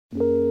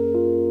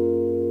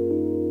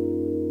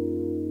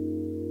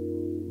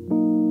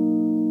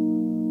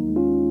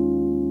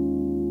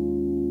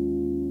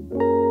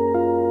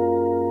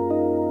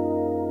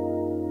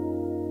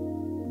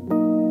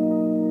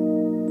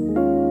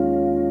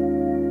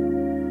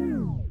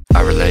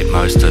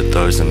most of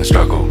those in the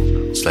struggle.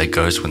 Slate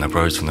ghosts when I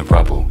rose from the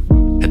rubble.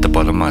 Hit the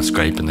bottom, I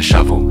scrape in the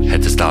shovel.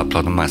 Had to start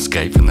plotting my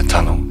escape from the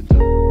tunnel.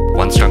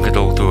 Once drunk it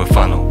all through a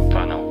funnel.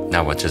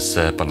 Now I just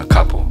sip on a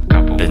couple.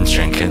 Been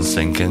drinking,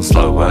 sinking,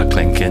 slower,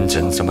 clinking.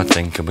 Gin, so my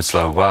thinking would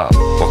slow up.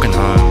 Walking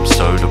home,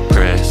 so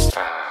depressed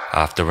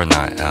after a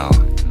night out.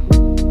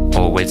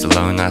 Always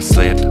alone I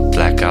sleep.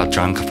 Blackout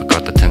drunk, I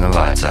forgot to turn the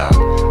lights out.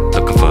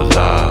 Looking for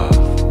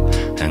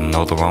love in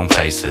all the wrong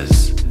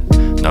places.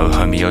 No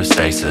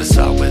homeostasis,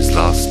 I was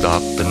lost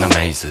up in the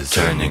mazes.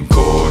 Turning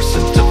gorse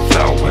into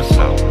flowers,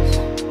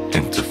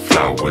 into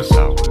flowers,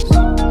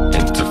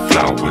 into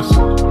flowers,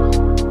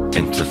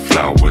 into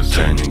flowers.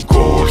 Turning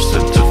gorse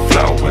into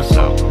flowers,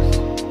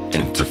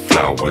 into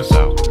flowers,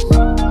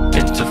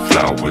 into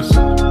flowers,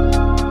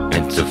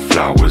 into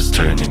flowers.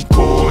 Turning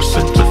gorse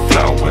into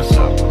flowers,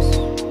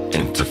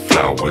 into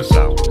flowers,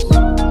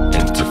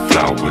 into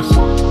flowers,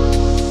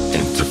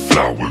 into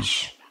flowers.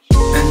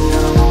 And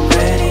now I'm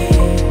ready,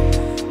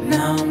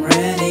 now I'm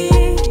ready,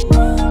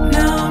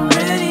 now I'm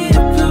ready to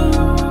bloom.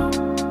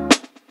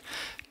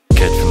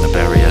 Kid from the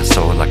barrier,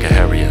 soared like a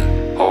harrier,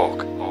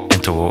 hawk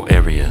into all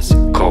areas.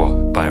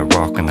 Caught by a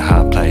rock in the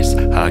hard place,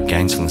 hard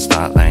gains from the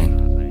start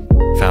lane.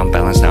 Found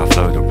balance, now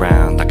float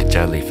around like a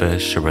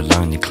jellyfish or a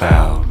lonely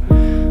cloud.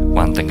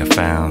 One thing I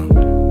found,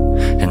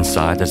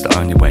 inside is the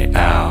only way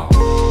out.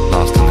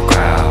 Lost in the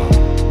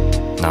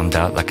crowd, numbed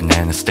out like an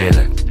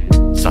anesthetic.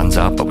 Sun's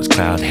up, I was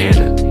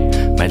cloud-headed.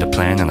 Made a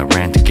plan and I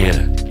ran to get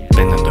it.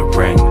 Been in the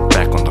ring,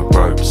 back on the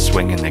ropes.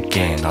 Swinging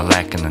again, not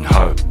lacking in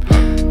hope.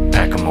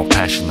 Packing more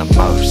passion than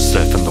most.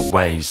 Surfing the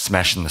waves,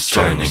 smashing the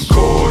strokes. Turning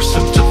gorse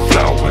into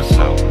flowers,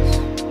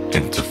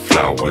 into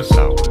flowers,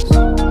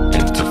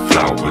 into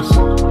flowers,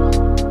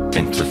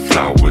 into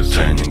flowers.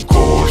 Turning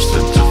gorse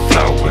into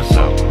flowers,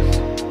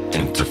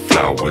 into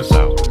flowers,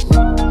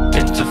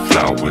 into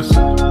flowers,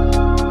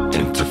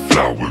 into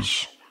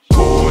flowers.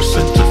 Gorse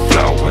into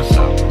flowers,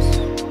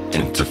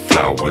 into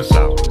flowers,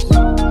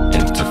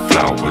 into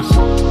flowers,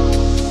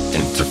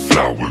 into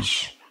flowers.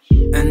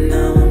 And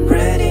now I'm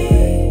ready,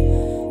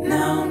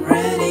 now I'm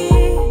ready,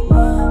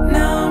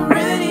 now I'm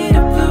ready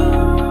to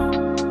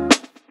bloom.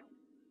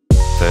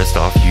 First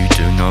off, you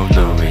do know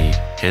Louis.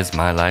 Here's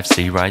my life,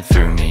 see right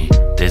through me.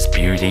 There's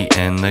beauty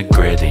in the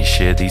gritty,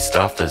 shitty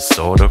stuff that's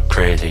sort of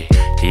pretty.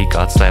 He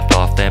got slapped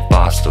off that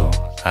bar stool.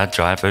 I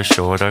drive a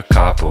shorter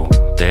couple.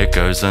 There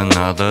goes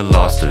another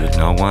lost dude.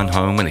 No one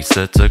home when he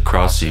sits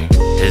across you.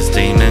 His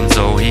demons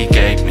all he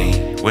gave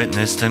me.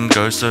 Witnessed him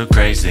go so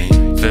crazy.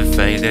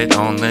 Faded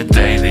on the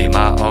daily.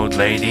 My old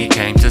lady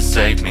came to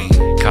save me.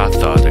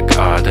 Cathartic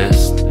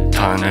artist,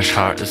 tarnished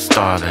heart has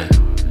started.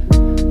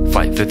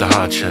 Fight through the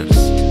hardships,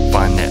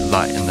 find that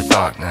light in the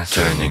darkness.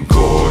 Turning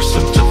gorse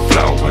into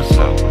flowers,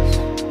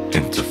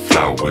 into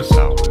flowers,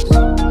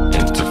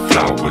 into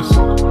flowers,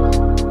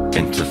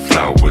 into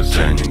flowers.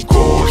 Turning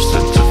gorse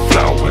into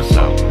flowers,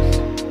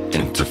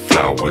 into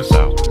flowers,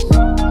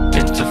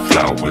 into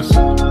flowers,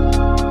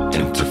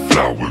 into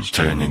flowers.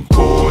 Turning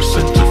gorse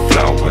into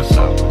flowers,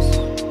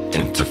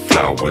 into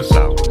flowers,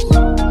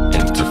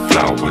 into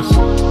flowers,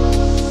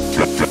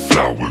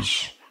 flowers.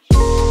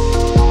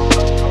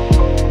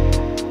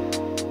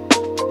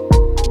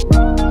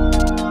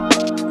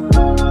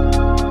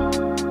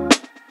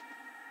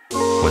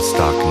 Was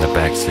stuck in the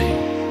backseat,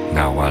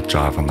 now I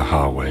drive on the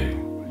highway.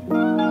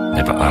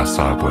 Never ask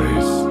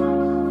sideways,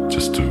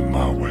 just do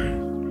my way.